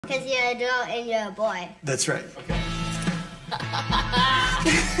Because you're a girl and you're a boy. That's right. Okay.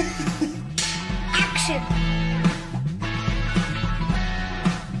 Action!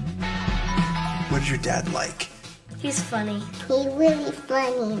 What is your dad like? He's funny. He's really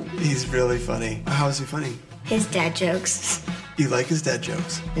funny. He's really funny. How is he funny? His dad jokes. You like his dad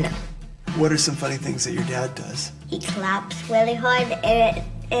jokes? No. What are some funny things that your dad does? He claps really hard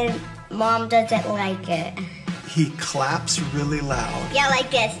and Mom doesn't like it. He claps really loud. Yeah, like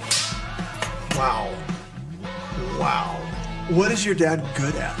this. Wow. Wow. What is your dad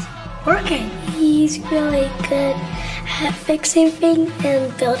good at? Working. He's really good at fixing things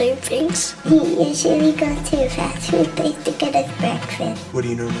and building things. He usually goes to a fast food place to get his breakfast. What do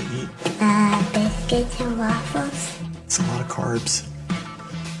you normally eat? Biscuits and waffles. It's a lot of carbs.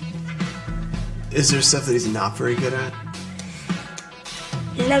 Is there stuff that he's not very good at?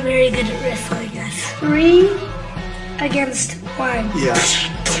 He's not very good at wrestling us. 3 against 1. Yeah.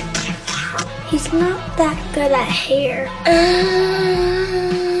 He's not that good at hair.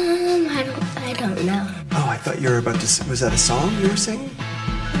 I don't know. Oh, I thought you were about to. Was that a song you were singing?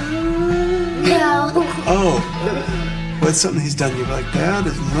 No. Oh. What's something he's done you're like, Dad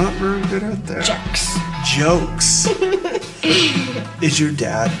is not very good at that? Jokes. Is your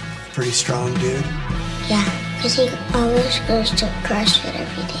dad a pretty strong dude? Yeah, because he always goes to CrossFit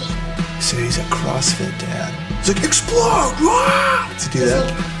every day. So he's a CrossFit dad. He's like, explode! Wah! Does he do that?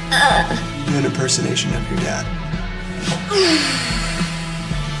 Do an impersonation of your dad.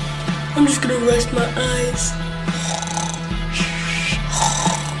 I'm just gonna rest my eyes.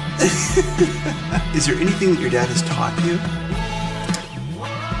 Is there anything that your dad has taught you?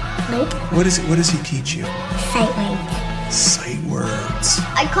 Nope. What does he teach you? Sight words. Sight words.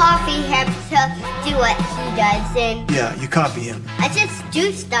 I copy him to do what he does, and Yeah, you copy him. I just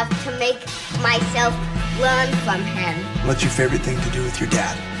do stuff to make myself learn from him. What's your favorite thing to do with your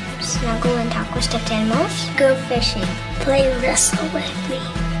dad? Snuggle and talk with stuffed animals. Go fishing. Play wrestle with me.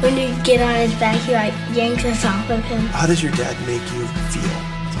 When you get on his back, he like yanks us off of him. How does your dad make you feel?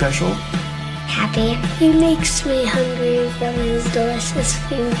 Special? Happy. He makes me hungry from his delicious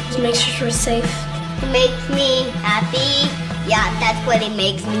food. He makes sure we're safe. He makes me happy. Yeah, that's what he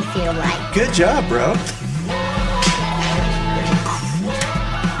makes me feel like. Good job, bro.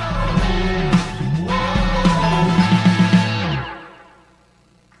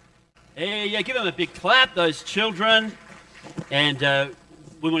 Hey, yeah, give them a big clap, those children. And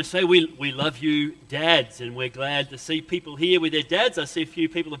we want to say we love you, dads, and we're glad to see people here with their dads. I see a few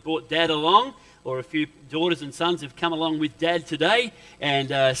people have brought dad along, or a few daughters and sons have come along with dad today.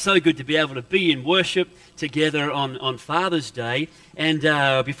 And so good to be able to be in worship together on Father's Day. And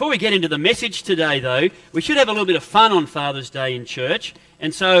before we get into the message today, though, we should have a little bit of fun on Father's Day in church.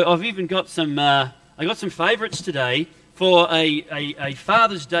 And so I've even got some, I got some favourites today for a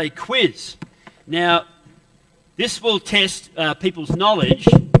Father's Day quiz. Now, this will test people's knowledge.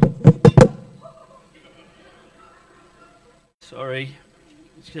 Sorry,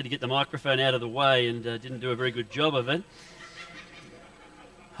 just had to get the microphone out of the way and didn't do a very good job of it.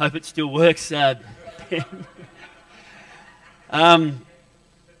 Hope it still works, Ben.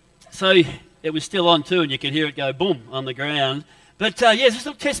 So it was still on too, and you could hear it go boom on the ground. But yeah, this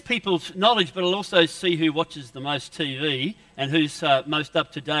will test people's knowledge, but it'll also see who watches the most TV and who's most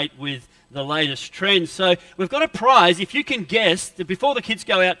up to date with the latest trends. So we've got a prize. If you can guess, before the kids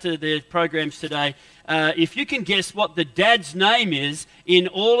go out to their programs today, if you can guess what the dad's name is in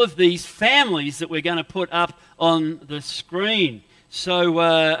all of these families that we're going to put up on the screen. So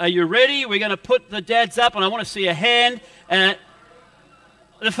are you ready? We're going to put the dads up, and I want to see a hand. The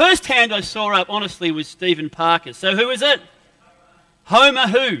first hand I saw up, honestly, was Stephen Parker. So who is it? Homer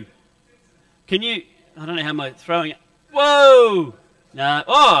who? Can you... I don't know how I'm throwing it. Whoa! No.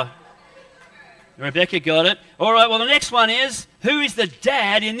 Oh! Rebecca got it. All right, well, the next one is, who is the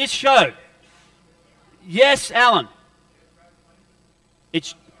dad in this show? Yes, Alan.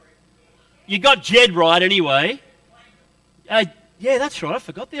 You got Jed right anyway. Yeah, that's right. I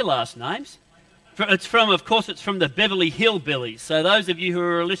forgot their last names. Of course, it's from the Beverly Hillbillies. So those of you who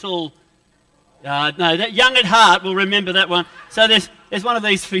are a little... no, that young at heart will remember that one. So there's one of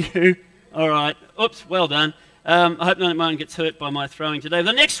these for you. All right. Oops, well done. I hope no one gets hurt by my throwing today.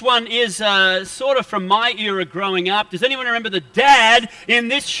 The next one is sort of from my era growing up. Does anyone remember the dad in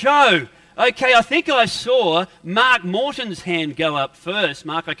this show? Okay, I think I saw Mark Morton's hand go up first.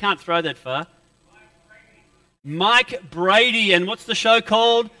 Mark, I can't throw that far. Mike Brady. And what's the show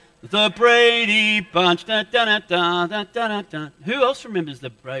called? The Brady Bunch. Da, da, da, da, da, da. Who else remembers the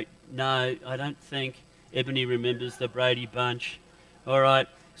Brady? No, I don't think Ebony remembers the Brady Bunch. All right.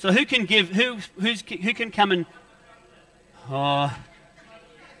 So who can give? Who can come and? Oh,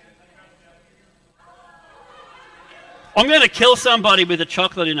 I'm going to kill somebody with a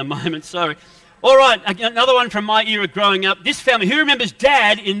chocolate in a moment, sorry. All right, another one from my era growing up. This family, who remembers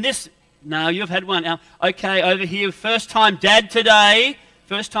Dad in this? No, you've had one. Okay, over here, first time Dad today.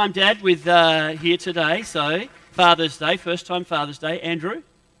 First time Dad with here today, so Father's Day, first time Father's Day. Andrew?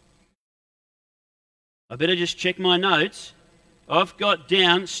 I better just check my notes. I've got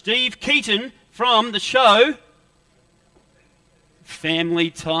down Steve Keaton from the show Family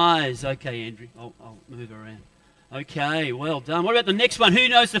Ties. Okay, Andrew, I'll move around. Okay, well done. What about the next one? Who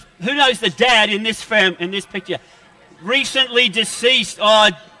knows the dad in this picture? Recently deceased.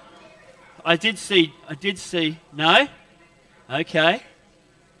 Oh, I did see. No? Okay.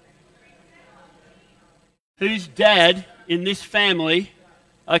 Who's dad in this family?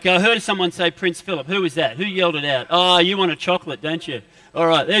 Okay, I heard someone say Prince Philip. Who was that? Who yelled it out? Oh, you want a chocolate, don't you? All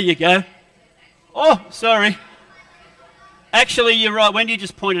right, there you go. Oh, sorry. Actually, you're right. Wendy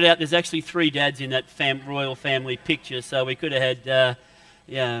just pointed out there's actually 3 dads in that royal family picture, so we could have had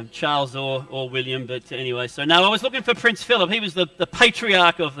Charles or William, but anyway. So, no, I was looking for Prince Philip. He was the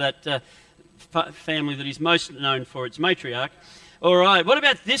patriarch of that family that he's most known for, its matriarch. All right, what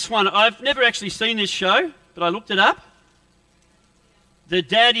about this one? I've never actually seen this show, but I looked it up. The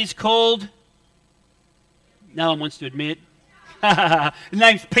dad is called... No one wants to admit. His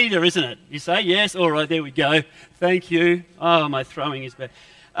name's Peter, isn't it? You say? Yes? All right, there we go. Thank you. Oh, my throwing is bad.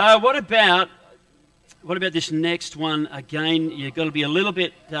 What about this next one? Again, you've got to be a little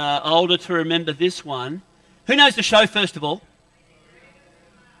bit older to remember this one. Who knows the show, first of all?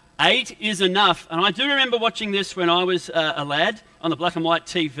 8 is Enough. And I do remember watching this when I was a lad on the black and white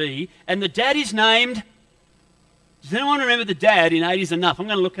TV. And the dad is named... Does anyone remember the dad in 8 is Enough? I'm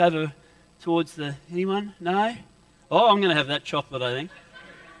going to look over towards the... Anyone? No? Oh, I'm going to have that chocolate, I think.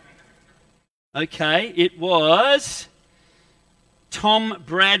 Okay, it was Tom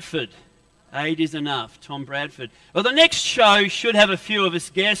Bradford. 8 is Enough, Tom Bradford. Well, the next show should have a few of us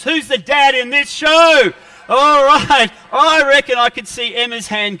guess. Who's the dad in this show? All right, I reckon I could see Emma's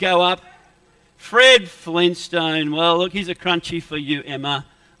hand go up. Fred Flintstone. Well, look, here's a crunchie for you, Emma.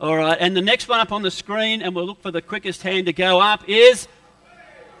 All right, and the next one up on the screen, and we'll look for the quickest hand to go up, is...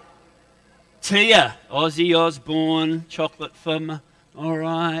 Tia, Ozzy Osbourne, chocolate from... All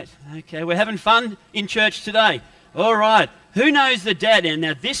right, okay, we're having fun in church today. All right, who knows the dad? And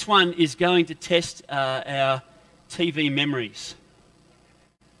now this one is going to test our TV memories.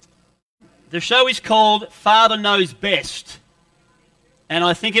 The show is called Father Knows Best. And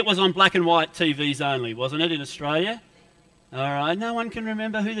I think it was on black and white TVs only, wasn't it, in Australia? All right, no one can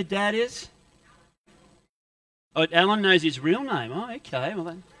remember who the dad is? Oh, Alan knows his real name. Oh, okay, well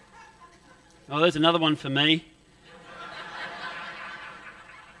then... Oh, there's another one for me.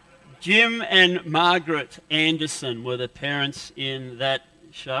 Jim and Margaret Anderson were the parents in that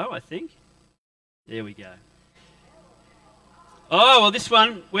show, I think. There we go. Oh, well, this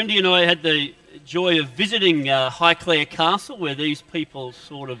one, Wendy and I had the joy of visiting Highclere Castle, where these people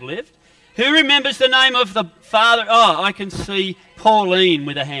sort of lived. Who remembers the name of the father? Oh, I can see Pauline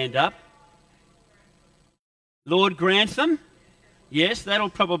with a hand up. Lord Grantham? Yes, that'll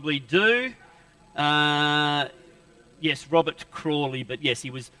probably do. Yes, Robert Crawley, but yes, he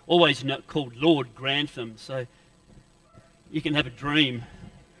was always called Lord Grantham, so you can have a dream.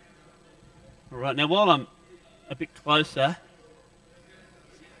 All right, now while I'm a bit closer,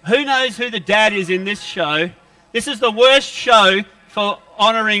 who knows who the dad is in this show? This is the worst show for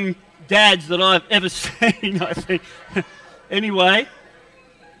honouring dads that I've ever seen, I think. Anyway,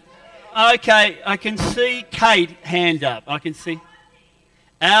 okay, I can see Kate hand up. I can see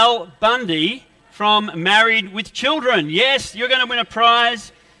Al Bundy from Married with Children. Yes, you're going to win a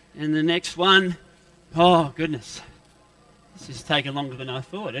prize. And the next one, oh goodness, this is taking longer than I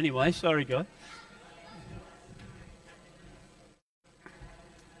thought. Anyway, sorry guys.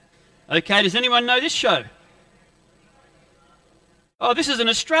 Okay, does anyone know this show? Oh, this is an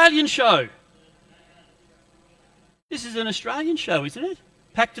Australian show. This is an Australian show, isn't it?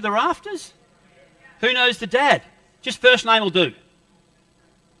 Packed to the rafters? Who knows the dad? Just first name will do.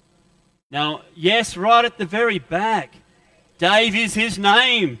 Now, yes, right at the very back. Dave is his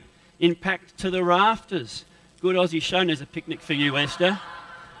name in Packed to the Rafters. Good Aussie show. There's a picnic for you, Esther.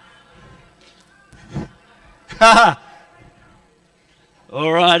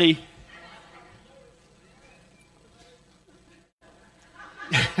 All righty.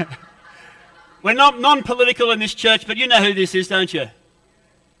 We're not non-political in this church, but you know who this is, don't you?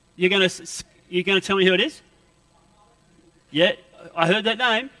 You're going to tell me who it is? Yeah, I heard that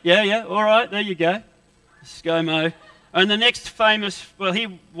name. Yeah, all right, there you go. ScoMo. And the next famous, well,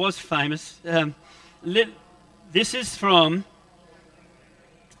 he was famous. This is from,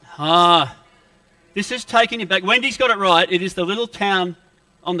 This is taking you back. Wendy's got it right. It is the little town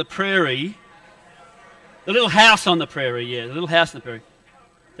on the prairie. The little house on the prairie, yeah, the little house on the prairie.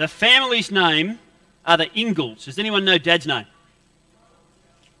 The family's name are the Ingalls. Does anyone know Dad's name?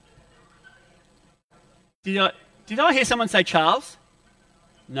 Did I hear someone say Charles?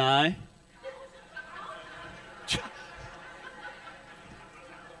 No.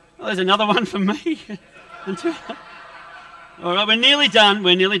 Well, there's another one for me. All right, we're nearly done.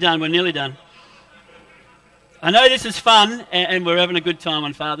 We're nearly done. I know this is fun, and we're having a good time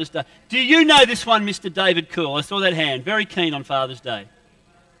on Father's Day. Do you know this one, Mr. David Cool? I saw that hand. Very keen on Father's Day.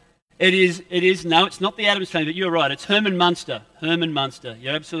 It is. No, it's not the Addams family, but you're right. It's Herman Munster. Herman Munster.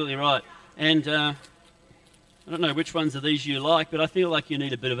 You're absolutely right. And I don't know which ones of these you like, but I feel like you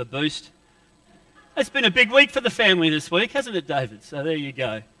need a bit of a boost. It's been a big week for the family this week, hasn't it, David? So there you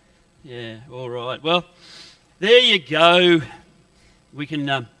go. Yeah, all right. Well, there you go. We can...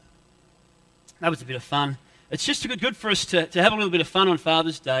 that was a bit of fun. It's just good for us to have a little bit of fun on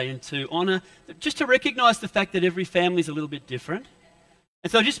Father's Day and to honour, just to recognise the fact that every family is a little bit different.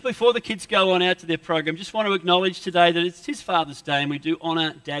 And so just before the kids go on out to their program, just want to acknowledge today that it's his Father's Day, and we do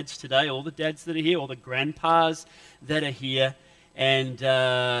honour dads today, all the dads that are here, all the grandpas that are here, and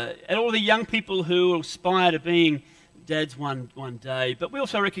all the young people who aspire to being dads one day. But we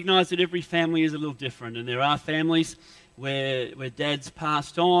also recognise that every family is a little different, and there are families where dad's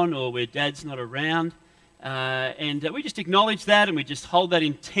passed on or where dad's not around. And we just acknowledge that, and we just hold that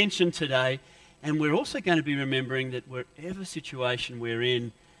intention today. And we're also going to be remembering that whatever situation we're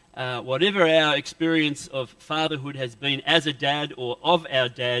in, whatever our experience of fatherhood has been as a dad or of our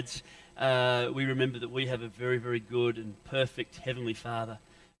dads, we remember that we have a very, very good and perfect Heavenly Father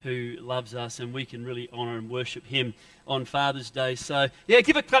who loves us, and we can really honour and worship Him on Father's Day. So, yeah,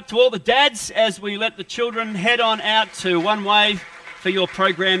 give a clap to all the dads as we let the children head on out to One Way for your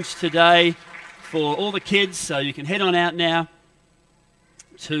programs today. For all the kids, so you can head on out now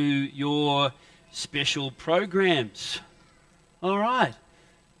to your special programs. All right.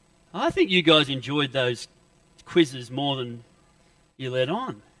 I think you guys enjoyed those quizzes more than you let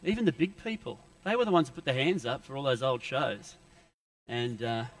on. Even the big people. They were the ones who put their hands up for all those old shows.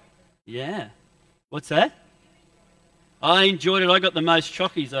 And, yeah. What's that? I enjoyed it. I got the most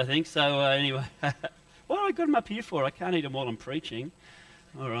chockies, I think. So, anyway. What have I got them up here for? I can't eat them while I'm preaching.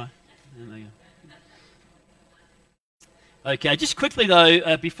 All right. There they go. Okay, just quickly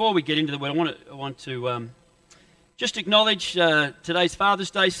though, before we get into the word, I want to just acknowledge today's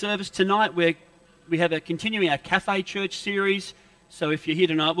Father's Day service. Tonight we have continuing our Cafe Church series. So if you're here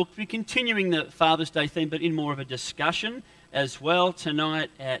tonight, we'll be continuing the Father's Day theme, but in more of a discussion as well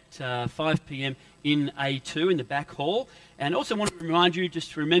tonight at 5 p.m. in A2 in the back hall. And also want to remind you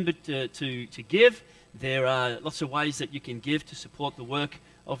just to remember to give. There are lots of ways that you can give to support the work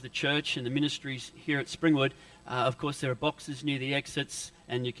of the church and the ministries here at Springwood. Of course, there are boxes near the exits,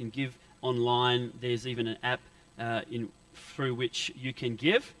 and you can give online. There's even an app through which you can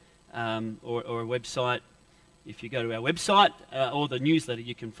give, or a website. If you go to our website or the newsletter,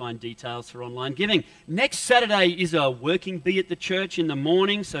 you can find details for online giving. Next Saturday is a working bee at the church in the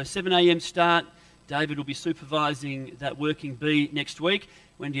morning, so 7 a.m. start. David will be supervising that working bee next week.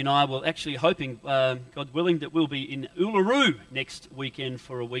 Wendy and I will actually hoping, God willing, that we'll be in Uluru next weekend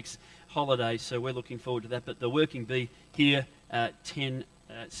for a week's holiday, so we're looking forward to that. But the working bee here at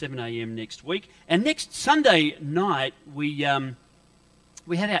 7 a.m. next week. And next Sunday night, we have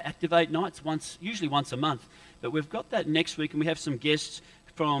our Activate nights, usually once a month. But we've got that next week, and we have some guests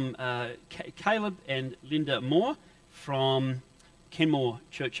from Caleb and Linda Moore from Kenmore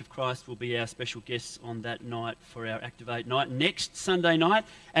Church of Christ will be our special guests on that night for our Activate night next Sunday night.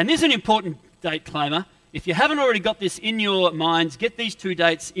 And there's an important date claimer. If you haven't already got this in your minds, get these two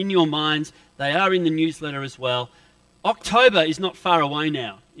dates in your minds. They are in the newsletter as well. October is not far away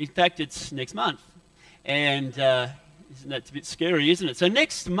now. In fact, it's next month. And isn't that a bit scary, isn't it? So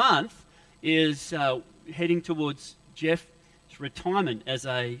next month is heading towards Jeff's retirement as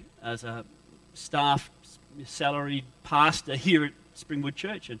a staff salaried pastor here at Springwood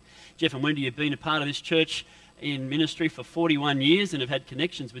Church. And Jeff and Wendy have been a part of this church in ministry for 41 years and have had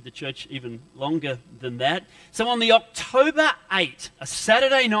connections with the church even longer than that. So on the October 8th, a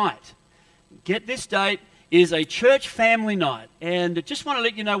Saturday night, get this date, is a church family night. And I just want to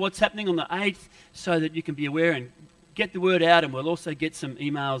let you know what's happening on the 8th so that you can be aware and get the word out, and we'll also get some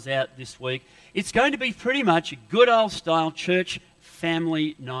emails out this week. It's going to be pretty much a good old style church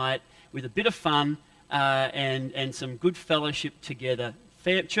family night with a bit of fun and some good fellowship together.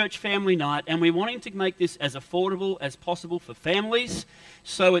 Church family night, and we're wanting to make this as affordable as possible for families.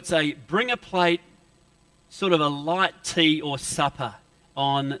 So it's a bring a plate, sort of a light tea or supper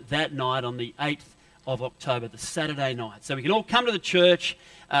on that night, on the 8th of October, the Saturday night. So we can all come to the church,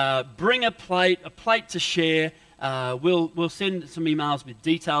 bring a plate to share. We'll send some emails with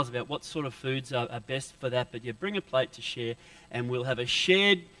details about what sort of foods are best for that. But yeah, bring a plate to share, and we'll have a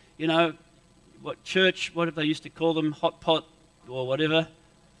shared, what have they used to call them, hot pot or whatever.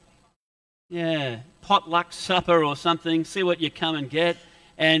 Yeah, potluck supper or something. See what you come and get.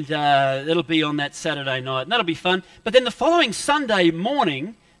 And it'll be on that Saturday night. And that'll be fun. But then the following Sunday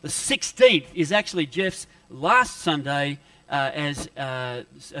morning, the 16th, is actually Jeff's last Sunday as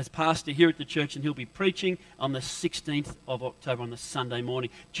pastor here at the church, and he'll be preaching on the 16th of October on the Sunday morning.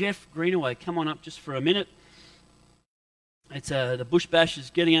 Jeff Greenaway, come on up just for a minute. It's the Bush Bash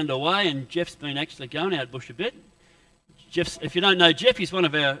is getting underway, and Jeff's been actually going out bush a bit. If you don't know Jeff, he's one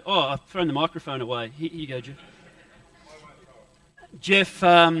of our... Oh, I've thrown the microphone away. Here you go, Jeff.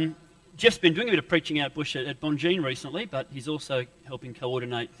 Jeff's been doing a bit of preaching out bush at Bongine recently, but he's also helping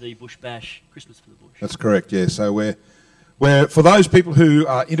coordinate the Bush Bash, Christmas for the Bush. That's correct, yeah. So we're for those people who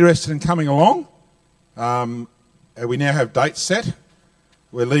are interested in coming along, we now have dates set.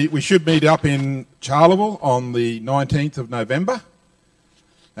 We should meet up in Charleville on the 19th of November,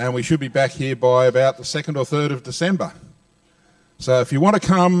 and we should be back here by about the 2nd or 3rd of December. So if you want to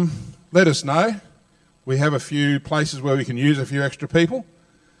come, let us know. We have a few places where we can use a few extra people.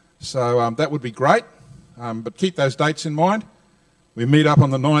 So that would be great. But keep those dates in mind. We meet up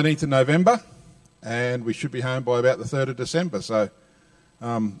on the 19th of November, and we should be home by about the 3rd of December. So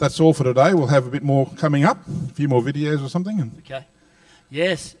that's all for today. We'll have a bit more coming up, a few more videos or something. Okay.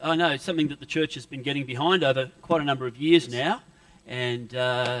 Yes, I know. It's something that the church has been getting behind over quite a number of years now. And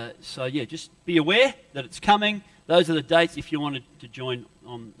so, yeah, just be aware that it's coming. Those are the dates if you wanted to join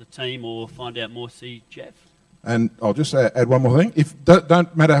on the team or find out more, see Jeff. And I'll just add one more thing.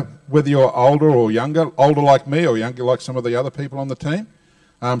 Don't matter whether you're older or younger, older like me or younger like some of the other people on the team.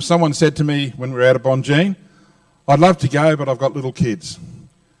 Someone said to me when we were out of Bongine, I'd love to go, but I've got little kids.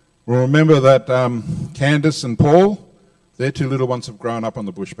 Well, remember that Candace and Paul, their two little ones have grown up on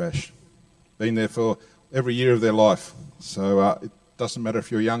the Bush Bash, been there for every year of their life. So it doesn't matter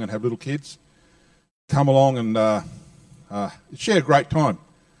if you're young and have little kids. Come along and share a great time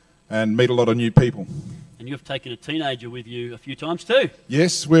and meet a lot of new people. And you've taken a teenager with you a few times too.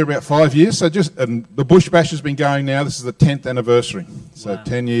 Yes, we're about 5 years. So and the Bush Bash has been going now. This is the 10th anniversary. So wow.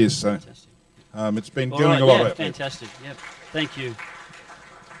 10 years. So it's been doing a lot. Fantastic. Yep. Thank you.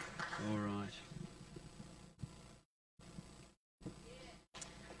 All right.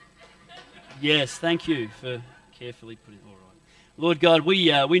 Yes, thank you for carefully putting it all right. Lord God,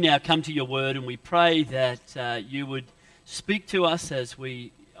 we now come to your word, and we pray that you would speak to us as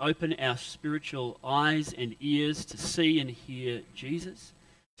we open our spiritual eyes and ears to see and hear Jesus,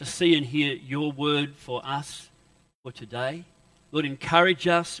 to see and hear your word for us for today. Lord, encourage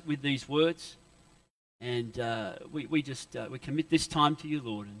us with these words, and we commit this time to you,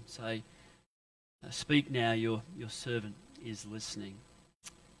 Lord, and say, speak now, your servant is listening.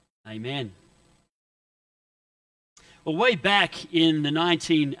 Amen. Well, way back in the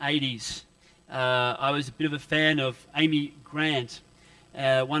 1980s, I was a bit of a fan of Amy Grant,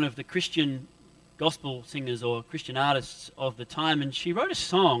 one of the Christian gospel singers or Christian artists of the time, and she wrote a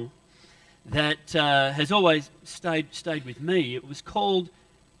song that has always stayed with me. It was called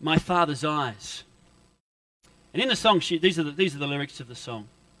 "My Father's Eyes," and in the song, these are the lyrics of the song.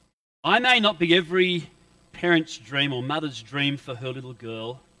 I may not be every parent's dream or mother's dream for her little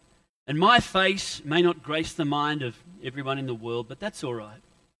girl, and my face may not grace the mind of everyone in the world, but that's all right.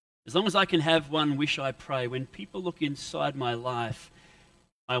 As long as I can have one wish I pray, when people look inside my life,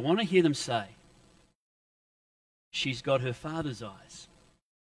 I want to hear them say, she's got her father's eyes.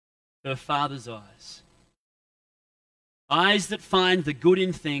 Her father's eyes. Eyes that find the good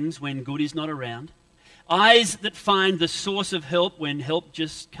in things when good is not around. Eyes that find the source of help when help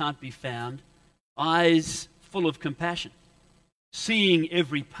just can't be found. Eyes full of compassion. Seeing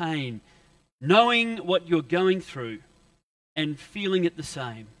every pain, knowing what you're going through and feeling it the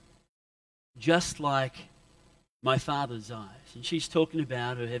same, just like my Father's eyes. And she's talking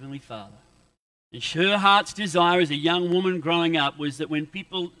about her Heavenly Father. And her heart's desire as a young woman growing up was that when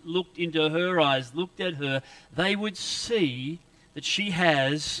people looked into her eyes, looked at her, they would see that she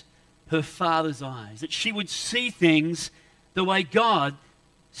has her Father's eyes, that she would see things the way God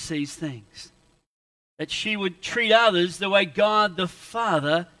sees things, that she would treat others the way God the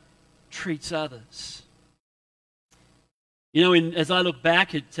Father treats others. You know, as I look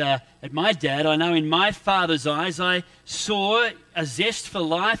back at my dad, I know in my father's eyes I saw a zest for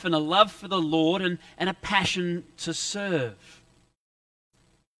life and a love for the Lord and a passion to serve.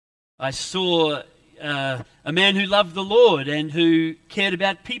 I saw a man who loved the Lord and who cared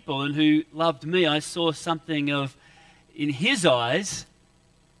about people and who loved me. I saw something of, in his eyes,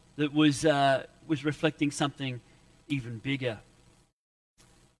 that was reflecting something even bigger.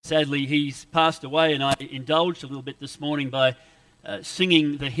 Sadly, he's passed away, and I indulged a little bit this morning by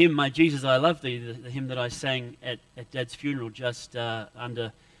singing the hymn, My Jesus, I Love Thee, the hymn that I sang at Dad's funeral just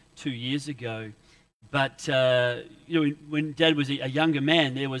under 2 years ago. But, when Dad was a younger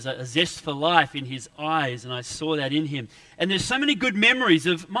man, there was a zest for life in his eyes, and I saw that in him. And there's so many good memories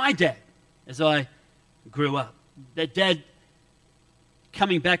of my dad as I grew up. That Dad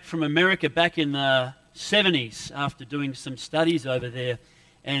coming back from America back in the 70s after doing some studies over there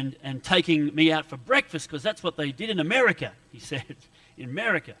and taking me out for breakfast, because that's what they did in America, he said, in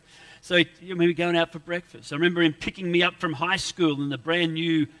America. So we were going out for breakfast. I remember him picking me up from high school in the brand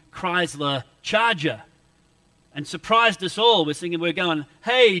new Chrysler Charger and surprised us all. We're thinking, we're going,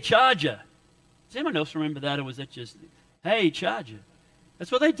 hey, Charger. Does anyone else remember that, or was that just, hey, Charger?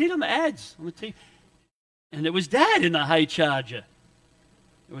 That's what they did on the ads on the TV. And it was Dad in the Hey Charger.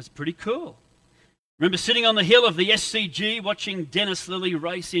 It was pretty cool. Remember sitting on the hill of the SCG watching Dennis Lilly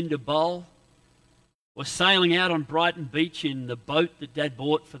race into Bowl, or sailing out on Brighton Beach in the boat that Dad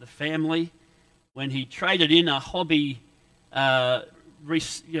bought for the family when he traded in a hobby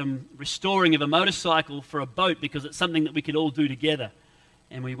restoring of a motorcycle for a boat because it's something that we could all do together.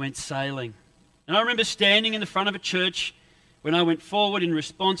 And we went sailing. And I remember standing in the front of a church when I went forward in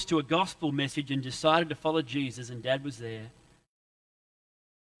response to a gospel message and decided to follow Jesus, and Dad was there.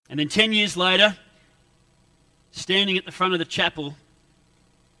 And then 10 years later, standing at the front of the chapel,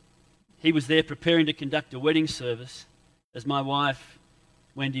 he was there preparing to conduct a wedding service as my wife,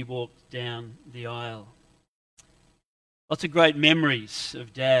 Wendy, walked down the aisle. Lots of great memories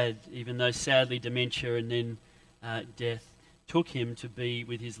of Dad, even though sadly dementia and then death took him to be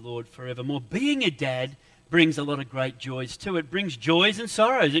with his Lord forevermore. Being a dad brings a lot of great joys too. It brings joys and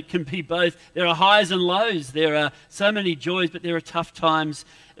sorrows. It can be both. There are highs and lows. There are so many joys, but there are tough times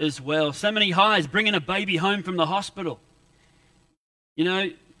as well. So many highs, bringing a baby home from the hospital. You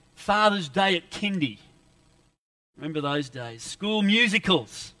know, Father's Day at kindy. Remember those days. School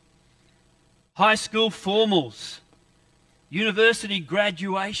musicals. High school formals. University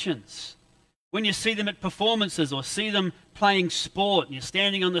graduations. When you see them at performances or see them playing sport and you're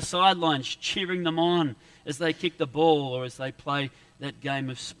standing on the sidelines cheering them on as they kick the ball or as they play that game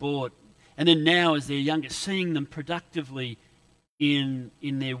of sport. And then now as they're younger, seeing them productively in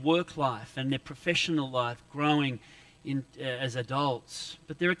their work life and their professional life, growing as adults.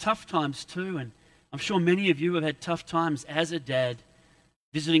 But there are tough times too, and I'm sure many of you have had tough times as a dad,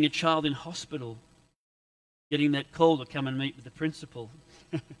 visiting a child in hospital, getting that call to come and meet with the principal.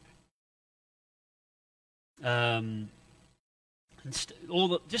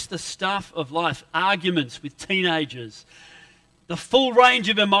 Just the stuff of life, arguments with teenagers, the full range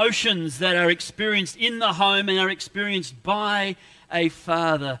of emotions that are experienced in the home and are experienced by a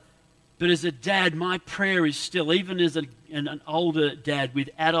father. But as a dad, my prayer is still, even as an older dad with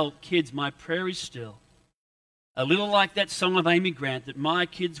adult kids, my prayer is still a little like that song of Amy Grant, that my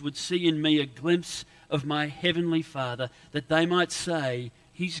kids would see in me a glimpse of my heavenly Father, that they might say,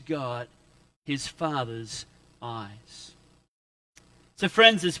 he's got his Father's eyes. So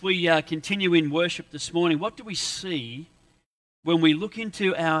friends, as we continue in worship this morning, what do we see when we look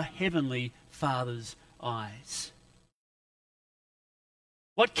into our heavenly Father's eyes?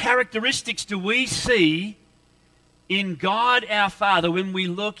 What characteristics do we see in God our Father when we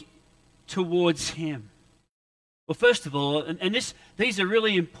look towards Him? Well, first of all, and these are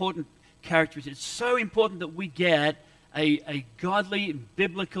really important characteristics. It's so important that we get a godly,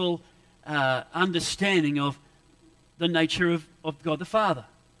 biblical understanding of the nature of God the Father,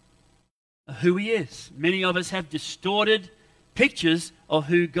 who He is. Many of us have distorted pictures of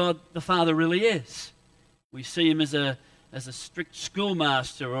who God the Father really is. We see Him as a strict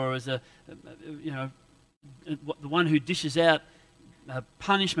schoolmaster, or as the one who dishes out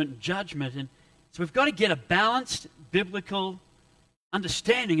punishment and judgment. And so we've got to get a balanced biblical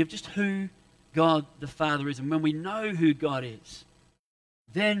understanding of just who God the Father is. And when we know who God is,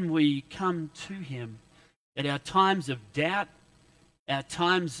 then we come to Him at our times of doubt, our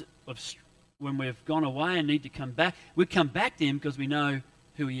times of when we've gone away and need to come back. We come back to Him because we know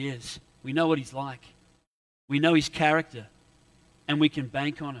who He is. We know what He's like. We know His character, and we can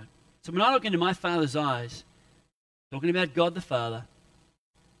bank on it. So when I look into my Father's eyes, talking about God the Father,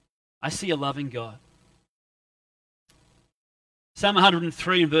 I see a loving God. Psalm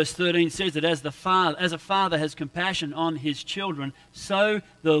 103 and verse 13 says that as a father has compassion on his children, so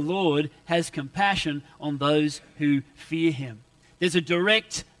the Lord has compassion on those who fear Him. There's a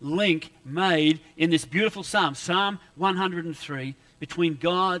direct link made in this beautiful psalm, Psalm 103, between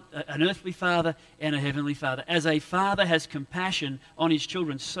God, an earthly father, and a heavenly father. As a father has compassion on his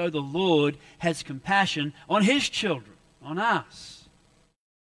children, so the Lord has compassion on his children, on us.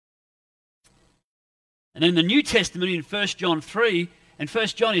 And in the New Testament, in 1 John 3, and 1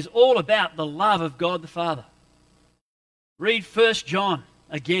 John is all about the love of God the Father. Read 1 John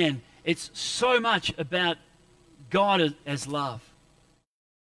again. It's so much about God as love.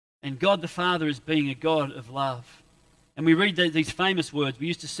 And God the Father as being a God of love. And we read these famous words. We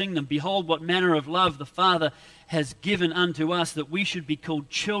used to sing them. Behold, what manner of love the Father has given unto us, that we should be called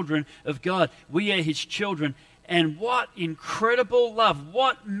children of God. We are his children. And what incredible love,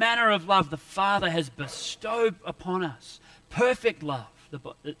 what manner of love the Father has bestowed upon us. Perfect love,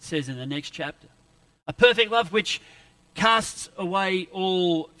 it says in the next chapter. A perfect love which casts away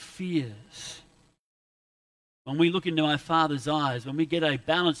all fears. When we look into our Father's eyes, when we get a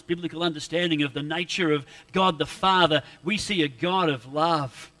balanced biblical understanding of the nature of God the Father, we see a God of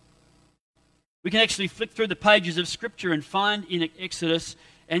love. We can actually flick through the pages of Scripture and find in Exodus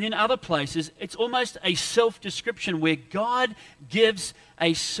and in other places, it's almost a self-description where God gives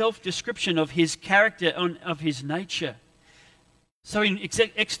a self-description of his character, of his nature. So in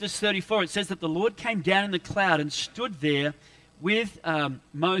Exodus 34, it says that the Lord came down in the cloud and stood there with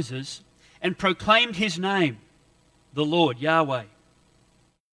Moses and proclaimed his name, the Lord, Yahweh.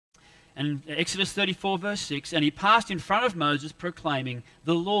 And Exodus 34, verse 6, and he passed in front of Moses proclaiming,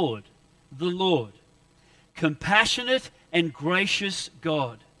 the Lord, compassionate and gracious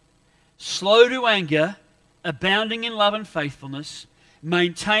God, slow to anger, abounding in love and faithfulness,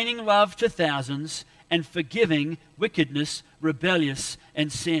 maintaining love to thousands, and forgiving wickedness, rebellious, and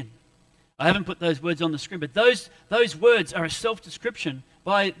sin. I haven't put those words on the screen, but those words are a self-description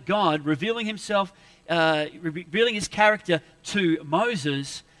by God revealing himself, revealing his character to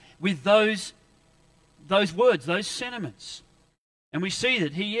Moses with those words, those sentiments. And we see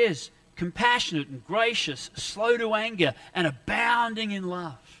that he is compassionate and gracious, slow to anger, and abounding in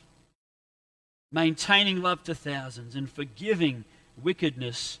love, maintaining love to thousands, and forgiving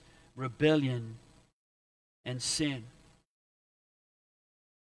wickedness, rebellion, and sin.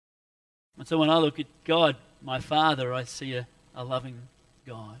 And so when I look at God, my Father, I see a loving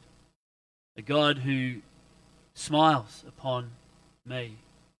God, a God who smiles upon me,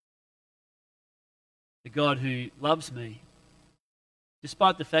 a God who loves me,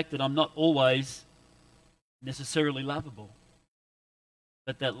 despite the fact that I'm not always necessarily lovable.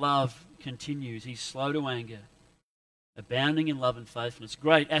 But that love continues. He's slow to anger, abounding in love and faithfulness.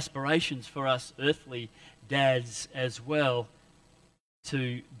 Great aspirations for us earthly dads as well,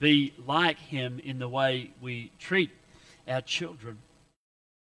 to be like him in the way we treat our children.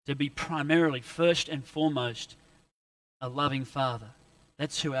 To be primarily, first and foremost, a loving father.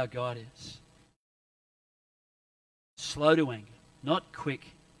 That's who our God is. Slow to anger. Not quick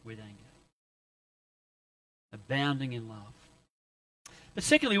with anger. Abounding in love. But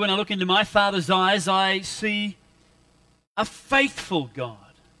secondly, when I look into my Father's eyes, I see a faithful God.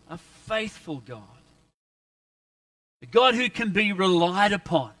 A faithful God. A God who can be relied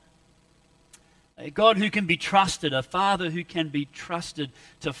upon. A God who can be trusted. A Father who can be trusted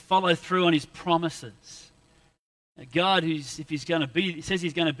to follow through on his promises. A God who's, if he's going to be, he says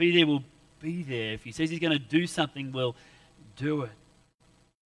he's going to be there, will be there. If he says he's going to do something, will do it.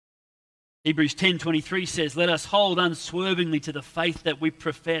 Hebrews 10:23 says, let us hold unswervingly to the faith that we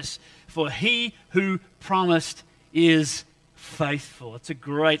profess, for he who promised is faithful. It's a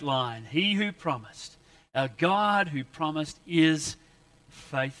great line. He who promised, our God who promised is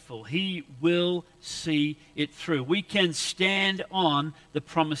faithful. He will see it through. We can stand on the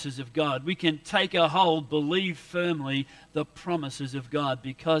promises of God. We can take a hold, believe firmly the promises of God,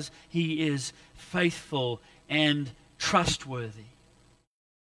 because he is faithful and trustworthy.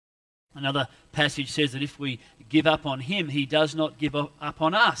 Another passage says that if we give up on him, he does not give up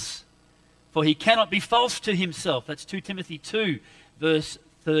on us. For he cannot be false to himself. That's 2 Timothy 2, verse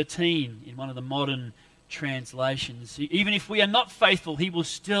 13 in one of the modern translations. Even if we are not faithful, he will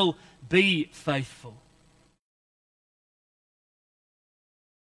still be faithful.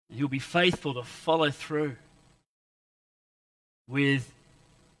 And he'll be faithful to follow through with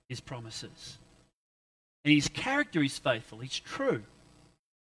his promises. And his character is faithful. He's true.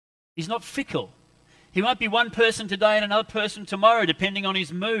 He's not fickle. He won't be one person today and another person tomorrow, depending on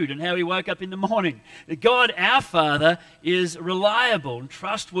his mood and how he woke up in the morning. God, our Father, is reliable and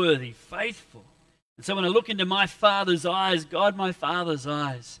trustworthy, faithful. And so when I look into my Father's eyes, God, my Father's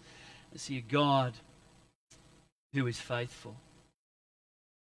eyes, I see a God who is faithful.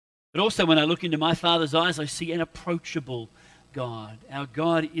 But also when I look into my Father's eyes, I see an approachable God. Our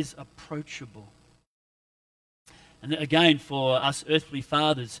God is approachable. And again, for us earthly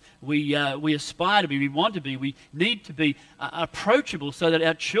fathers, we aspire to be, we want to be, we need to be approachable so that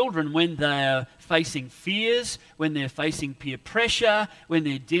our children, when they are facing fears, when they're facing peer pressure, when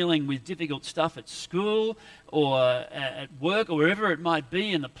they're dealing with difficult stuff at school or at work or wherever it might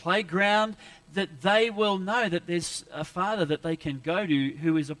be, in the playground, that they will know that there's a father that they can go to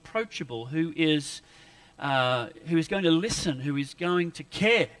who is approachable, who is going to listen, who is going to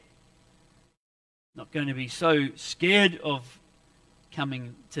care. Not going to be so scared of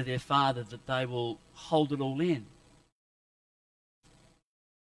coming to their father that they will hold it all in.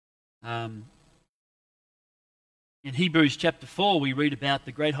 In Hebrews chapter 4, we read about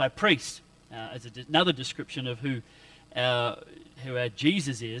the great high priest as another description of who our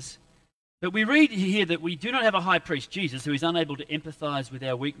Jesus is. But we read here that we do not have a high priest, Jesus, who is unable to empathize with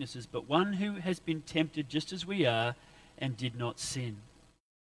our weaknesses, but one who has been tempted just as we are and did not sin.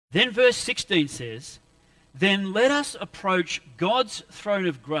 Then verse 16 says, "Then let us approach God's throne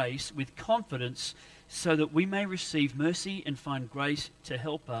of grace with confidence so that we may receive mercy and find grace to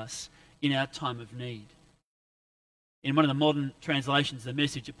help us in our time of need." In one of the modern translations, the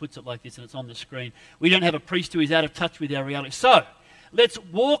Message, it puts it like this, and it's on the screen. We don't have a priest who is out of touch with our reality. So, let's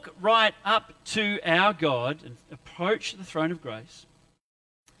walk right up to our God and approach the throne of grace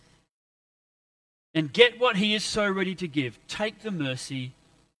and get what He is so ready to give. Take the mercy,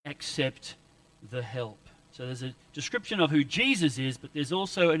 accept the help. So there's a description of who Jesus is, but there's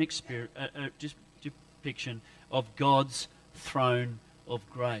also a depiction of God's throne of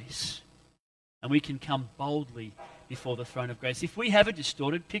grace. And we can come boldly before the throne of grace. If we have a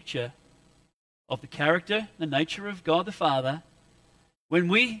distorted picture of the character, the nature of God the Father, when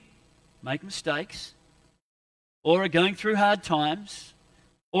we make mistakes, or are going through hard times,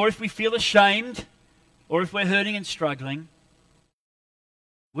 or if we feel ashamed, or if we're hurting and struggling,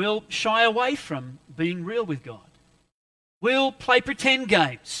 we'll shy away from being real with God. We'll play pretend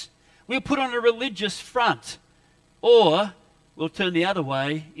games. We'll put on a religious front. Or we'll turn the other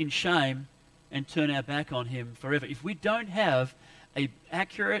way in shame and turn our back on Him forever. If we don't have an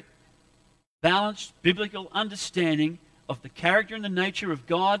accurate, balanced, biblical understanding of the character and the nature of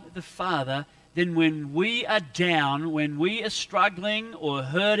God the Father, then when we are down, when we are struggling or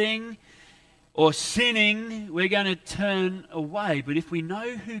hurting or sinning, we're going to turn away. But if we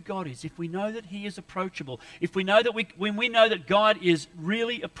know who God is, if we know that He is approachable, if we know that when we know that God is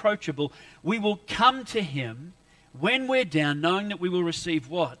really approachable, we will come to Him when we're down, knowing that we will receive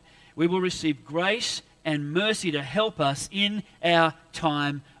what? We will receive grace and mercy to help us in our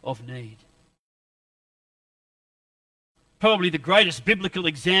time of need. Probably the greatest biblical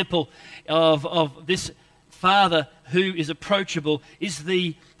example of this Father who is approachable is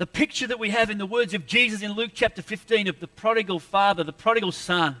the picture that we have in the words of Jesus in Luke chapter 15 of the prodigal father, the prodigal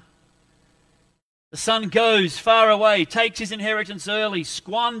son. The son goes far away, takes his inheritance early,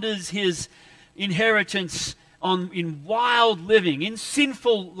 squanders his inheritance in wild living, in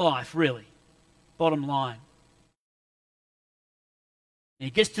sinful life, really. Bottom line. And he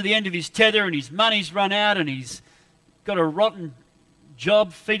gets to the end of his tether and his money's run out and he's got a rotten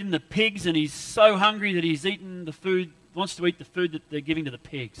job feeding the pigs, and he's so hungry that he's eaten the food, wants to eat the food that they're giving to the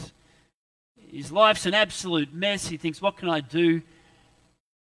pigs. His life's an absolute mess. He thinks, what can I do?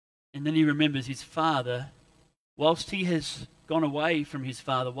 And then he remembers his father. Whilst he has gone away from his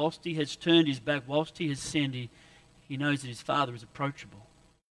father, whilst he has turned his back, whilst he has sinned, he knows that his father is approachable.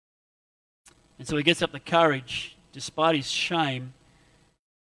 And so he gets up the courage, despite his shame,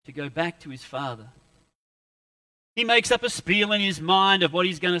 to go back to his father. He makes up a spiel in his mind of what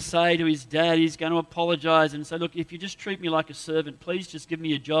he's going to say to his dad. He's going to apologize and say, look, if you just treat me like a servant, please just give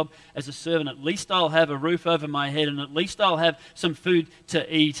me a job as a servant. At least I'll have a roof over my head and at least I'll have some food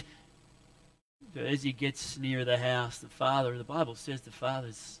to eat. But as he gets nearer the house, the Bible says the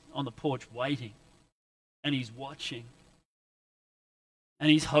father's on the porch waiting. And he's watching.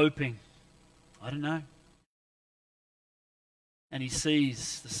 And he's hoping. I don't know. And he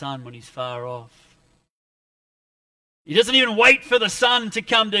sees the son when he's far off. He doesn't even wait for the son to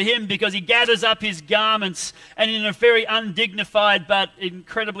come to him because he gathers up his garments and in a very undignified but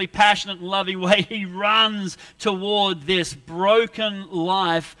incredibly passionate and loving way, he runs toward this broken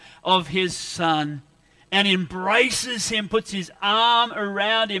life of his son and embraces him, puts his arm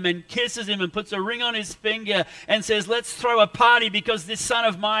around him and kisses him and puts a ring on his finger and says, let's throw a party because this son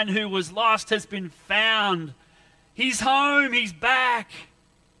of mine who was lost has been found. He's home, he's back.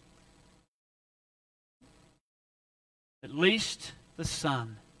 At least the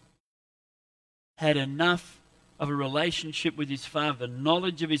son had enough of a relationship with his father,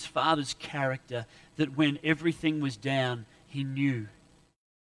 knowledge of his father's character, that when everything was down, he knew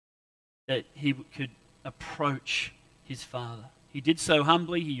that he could approach his Father. He did so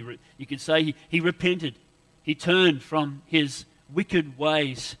humbly. You could say he repented. He turned from his wicked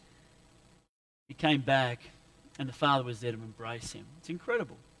ways. He came back, and the Father was there to embrace him. It's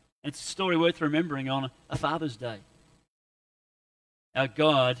incredible. And it's a story worth remembering on a Father's Day. Our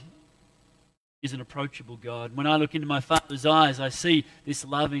God is an approachable God. When I look into my Father's eyes, I see this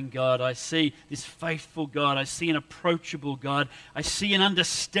loving God. I see this faithful God. I see an approachable God. I see an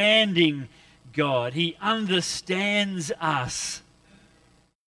understanding God. He understands us.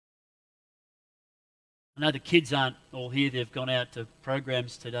 I know the kids aren't all here. They've gone out to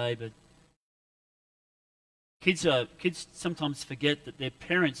programs today, but kids sometimes forget that their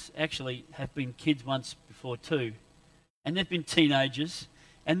parents actually have been kids once before too. And they've been teenagers,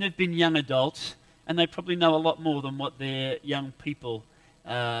 and they've been young adults, and they probably know a lot more than what their young people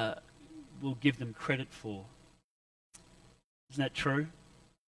will give them credit for. Isn't that true?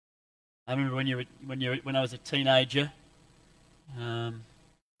 I remember when I was a teenager,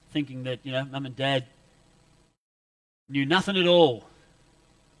 thinking that Mum and Dad knew nothing at all.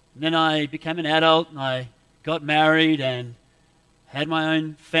 And then I became an adult, and I got married, and had my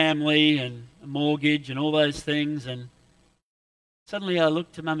own family, and a mortgage, and all those things. And suddenly I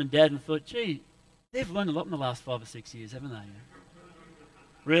looked to Mum and Dad and thought, gee, they've learned a lot in the last 5 or 6 years, haven't they?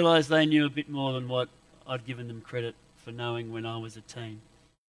 Realised they knew a bit more than what I'd given them credit for knowing when I was a teen.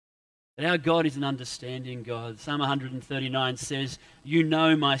 But our God is an understanding God. Psalm 139 says, you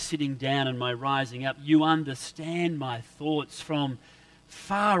know my sitting down and my rising up. You understand my thoughts from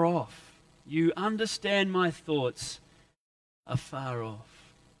far off. You understand my thoughts afar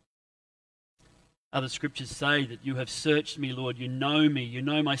off. Other scriptures say that you have searched me, Lord. You know me. You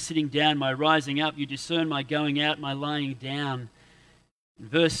know my sitting down, my rising up. You discern my going out, my lying down. In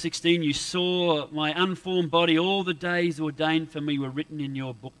verse 16, you saw my unformed body. All the days ordained for me were written in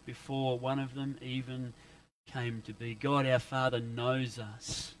your book before one of them even came to be. God, our Father, knows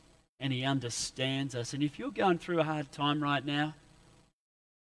us, and he understands us. And if you're going through a hard time right now,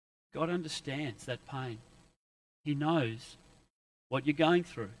 God understands that pain. He knows what you're going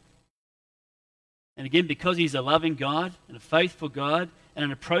through. And again, because he's a loving God and a faithful God and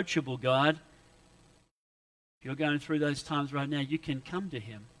an approachable God, if you're going through those times right now, you can come to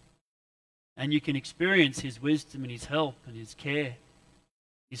him and you can experience his wisdom and his help and his care,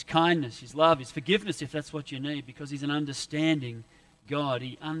 his kindness, his love, his forgiveness if that's what you need, because he's an understanding God.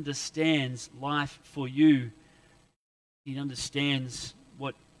 He understands life for you. He understands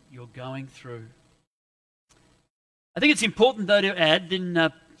what you're going through. I think it's important though to add,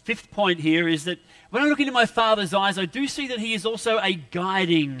 in fifth point here, is that when I look into my Father's eyes, I do see that he is also a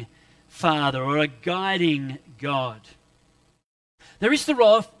guiding Father, or a guiding God. There is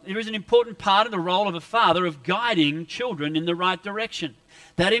an important part of the role of a father of guiding children in the right direction.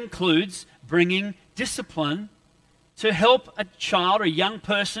 That includes bringing discipline to help a child or a young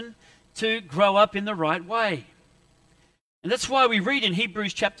person to grow up in the right way. And that's why we read in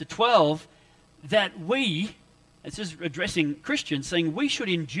Hebrews chapter 12 that this is addressing Christians, saying we should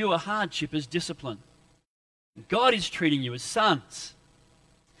endure hardship as discipline. God is treating you as sons.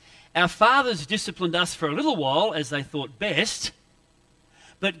 Our fathers disciplined us for a little while as they thought best,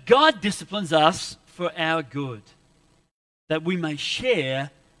 but God disciplines us for our good, that we may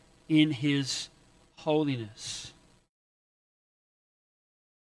share in his holiness.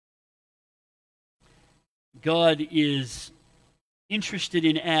 God is interested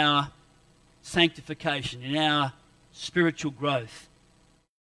in our sanctification, in our spiritual growth.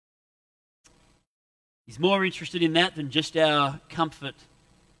 He's more interested in that than just our comfort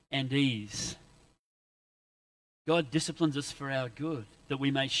and ease. God disciplines us for our good, that we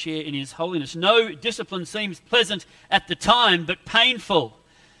may share in his holiness. No discipline seems pleasant at the time, but painful.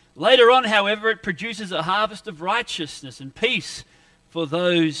 Later on, however, it produces a harvest of righteousness and peace for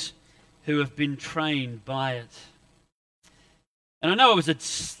those who have been trained by it. And I know it was a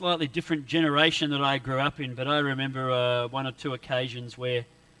slightly different generation that I grew up in, but I remember one or two occasions where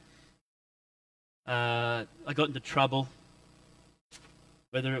I got into trouble,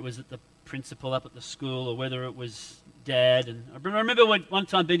 whether it was at the principal up at the school or whether it was Dad. And I remember one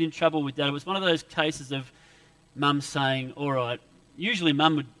time being in trouble with Dad. It was one of those cases of Mum saying, all right, usually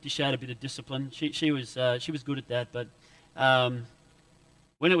Mum would dish out a bit of discipline. She was good at that, but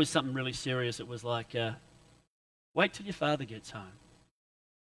when it was something really serious, it was like, wait till your father gets home.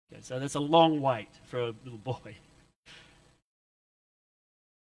 Okay, so that's a long wait for a little boy.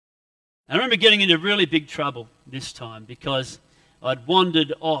 I remember getting into really big trouble this time because I'd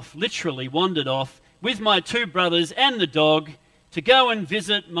literally wandered off with my two brothers and the dog to go and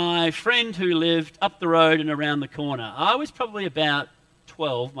visit my friend who lived up the road and around the corner. I was probably about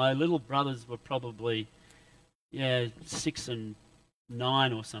 12. My little brothers were probably, 6 and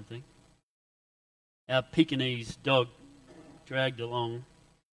 9 or something. Our Pekingese dog dragged along.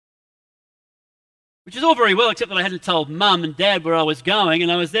 Which is all very well, except that I hadn't told Mum and Dad where I was going,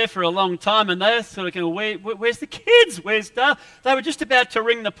 and I was there for a long time, and they were sort of going, where's the kids? Where's Dale? They were just about to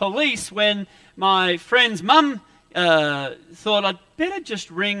ring the police when my friend's mum thought I'd better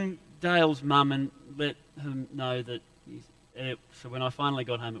just ring Dale's mum and let him know that so when I finally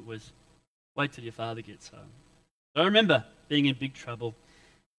got home, it was, wait till your father gets home. I remember being in big trouble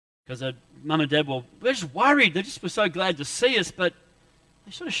because Mum and Dad were just worried. They just were so glad to see us, but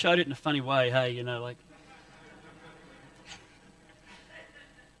they sort of showed it in a funny way, hey, like.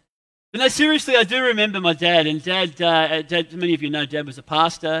 But no, seriously, I do remember my dad. And Dad, many of you know, Dad was a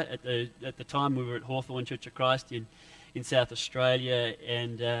pastor at the time. We were at Hawthorn Church of Christ in South Australia,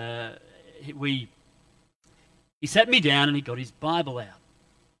 and he sat me down and he got his Bible out.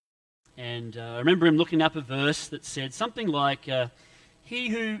 And I remember him looking up a verse that said something like, "He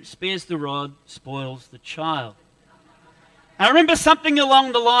who spares the rod spoils the child." I remember something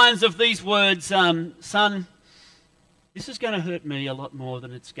along the lines of these words, son, this is going to hurt me a lot more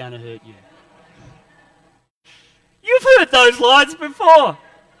than it's going to hurt you. You've heard those lines before.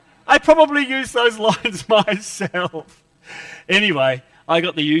 I probably use those lines myself. Anyway, I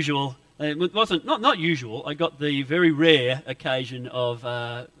got the usual, it wasn't, not usual, I got the very rare occasion of,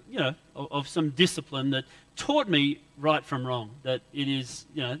 of some discipline that taught me right from wrong, that it is,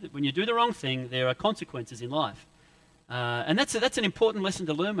 that when you do the wrong thing, there are consequences in life. And that's an important lesson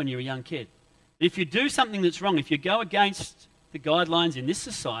to learn when you're a young kid. If you do something that's wrong, if you go against the guidelines in this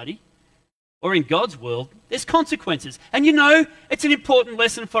society or in God's world, there's consequences. And it's an important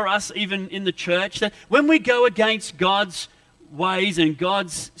lesson for us even in the church that when we go against God's ways and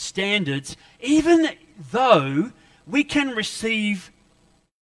God's standards, even though we can receive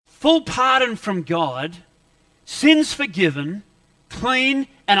full pardon from God, sins forgiven, clean,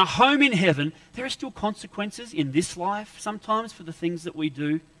 and a home in heaven, there are still consequences in this life sometimes for the things that we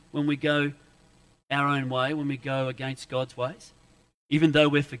do when we go our own way, when we go against God's ways, even though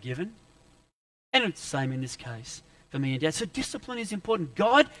we're forgiven. And it's the same in this case for me and Dad. So discipline is important.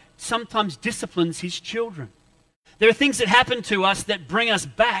 God sometimes disciplines his children. There are things that happen to us that bring us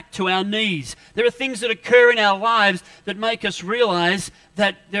back to our knees. There are things that occur in our lives that make us realize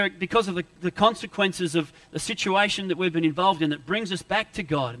that because of the consequences of the situation that we've been involved in, that brings us back to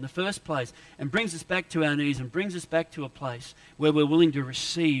God in the first place and brings us back to our knees and brings us back to a place where we're willing to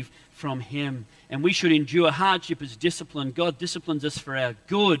receive from him. And we should endure hardship as discipline. God disciplines us for our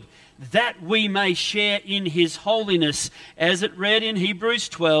good, that we may share in his holiness. As it read in Hebrews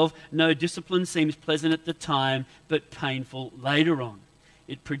 12, no discipline seems pleasant at the time, but painful later on.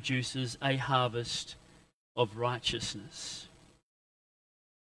 It produces a harvest of righteousness.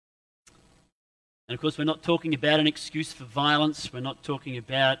 And of course, we're not talking about an excuse for violence. We're not talking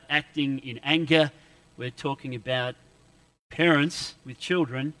about acting in anger. We're talking about parents with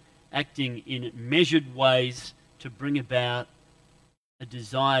children acting in measured ways to bring about a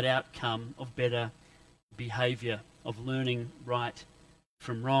desired outcome of better behaviour, of learning right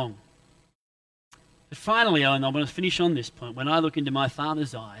from wrong. But finally, and I want to finish on this point, when I look into my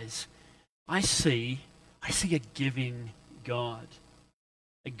Father's eyes, I see a giving God.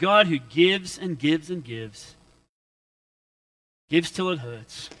 A God who gives and gives and gives. Gives till it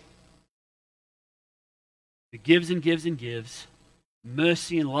hurts. Who gives and gives and gives.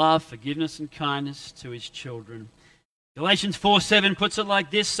 Mercy and love, forgiveness and kindness to his children. Galatians 4:7 puts it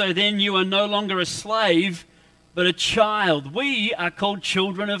like this: so then you are no longer a slave, but a child. We are called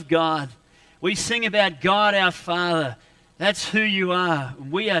children of God. We sing about God our Father. That's who you are.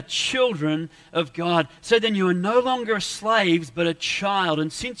 We are children of God. So then you are no longer slaves, but a child.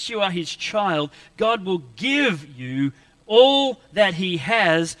 And since you are his child, God will give you all that he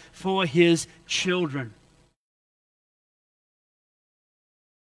has for his children.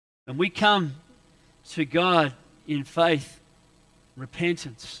 And we come to God in faith,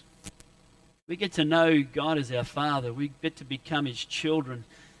 repentance. We get to know God as our Father. We get to become his children.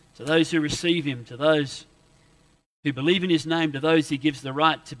 To those who receive him, to those who believe in his name, to those he gives the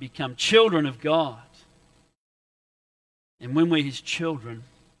right to become children of God. And when we're his children,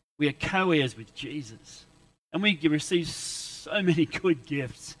 we are co-heirs with Jesus. And we receive so many good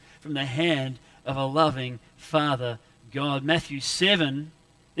gifts from the hand of a loving Father God. Matthew 7,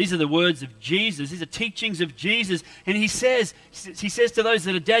 these are the words of Jesus. These are teachings of Jesus. And he says to those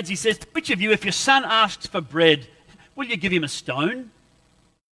that are dads, he says, which of you, if your son asks for bread, will you give him a stone?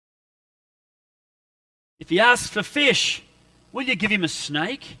 If he asks for fish, will you give him a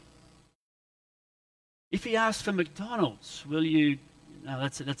snake? If he asks for McDonald's, will you... No,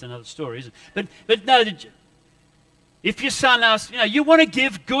 that's another story, isn't it? But no, if your son asks, you want to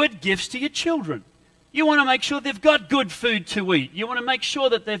give good gifts to your children. You want to make sure they've got good food to eat. You want to make sure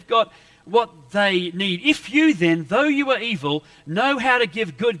that they've got what they need. If you then, though you are evil, know how to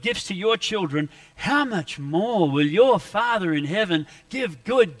give good gifts to your children, how much more will your Father in heaven give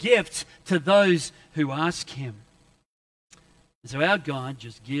good gifts to those who ask him? So our God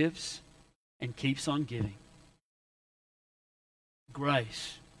just gives and keeps on giving.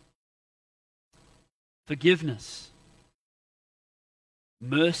 Grace, forgiveness,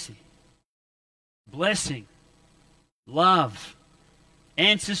 mercy, blessing, love,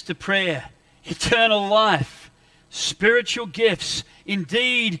 answers to prayer, eternal life, spiritual gifts.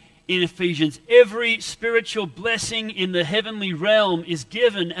 Indeed, in Ephesians, every spiritual blessing in the heavenly realm is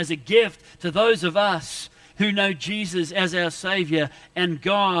given as a gift to those of us who know Jesus as our Savior and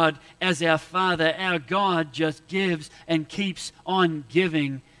God as our Father. Our God just gives and keeps on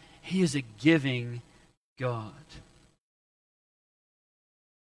giving. He is a giving God.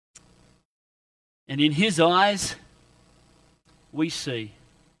 And in his eyes, we see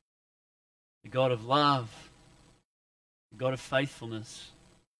the God of love, the God of faithfulness,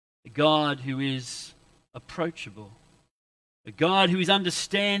 the God who is approachable, the God who is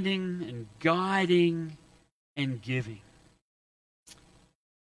understanding and guiding and giving.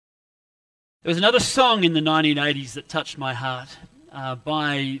 There was another song in the 1980s that touched my heart,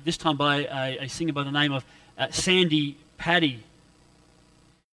 this time by a singer by the name of Sandi Patty.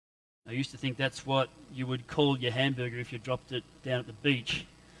 I used to think that's what you would call your hamburger if you dropped it down at the beach.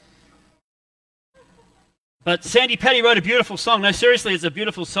 But Sandi Patty wrote a beautiful song. No, seriously, it's a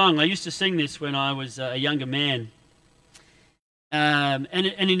beautiful song. I used to sing this when I was a younger man. And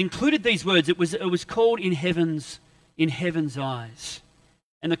it included these words. It was called In Heaven's Eyes.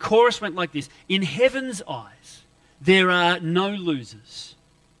 And the chorus went like this. In heaven's eyes, there are no losers.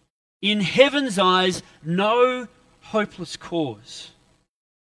 In heaven's eyes, no hopeless cause.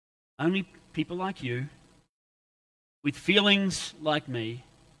 Only people like you, with feelings like me,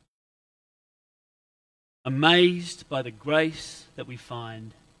 amazed by the grace that we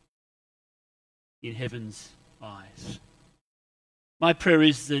find in heaven's eyes. My prayer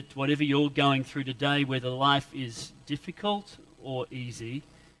is that whatever you're going through today, whether life is difficult or easy,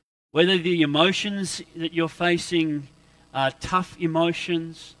 whether the emotions that you're facing are tough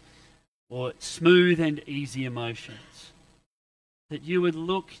emotions or smooth and easy emotions, that you would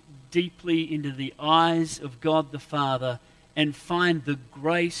look deeply into the eyes of God the Father and find the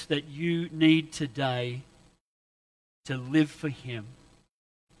grace that you need today to live for him.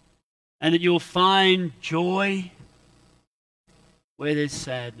 And that you'll find joy where there's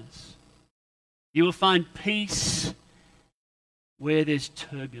sadness. You will find peace where there's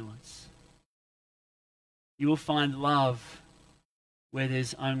turbulence. You will find love where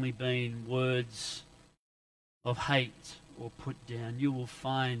there's only been words of hate or put down. You will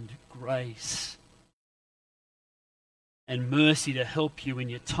find grace and mercy to help you in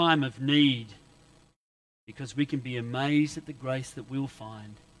your time of need, because we can be amazed at the grace that we'll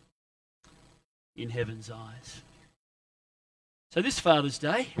find in heaven's eyes. So this Father's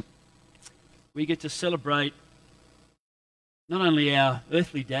Day, we get to celebrate not only our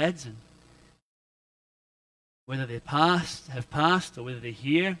earthly dads, and whether they're have passed, or whether they're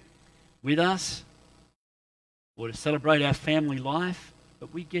here with us, or to celebrate our family life,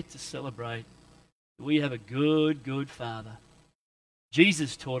 but we get to celebrate that we have a good, good Father.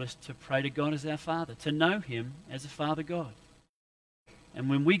 Jesus taught us to pray to God as our Father, to know him as a Father God. And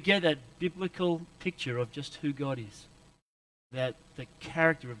when we get that biblical picture of just who God is, that the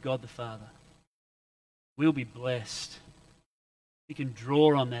character of God the Father, we'll be blessed. We can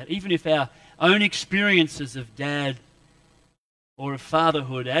draw on that. Even if our own experiences of dad or of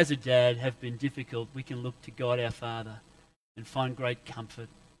fatherhood as a dad have been difficult, we can look to God our Father and find great comfort,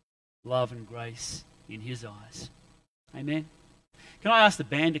 love and grace in his eyes. Amen. Can I ask the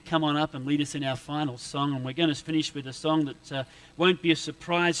band to come on up and lead us in our final song? And we're going to finish with a song that won't be a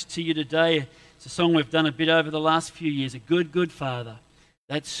surprise to you today. It's a song we've done a bit over the last few years. A good, good Father.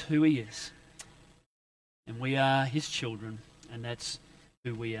 That's who he is. And we are his children, and that's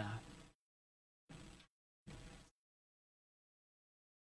who we are.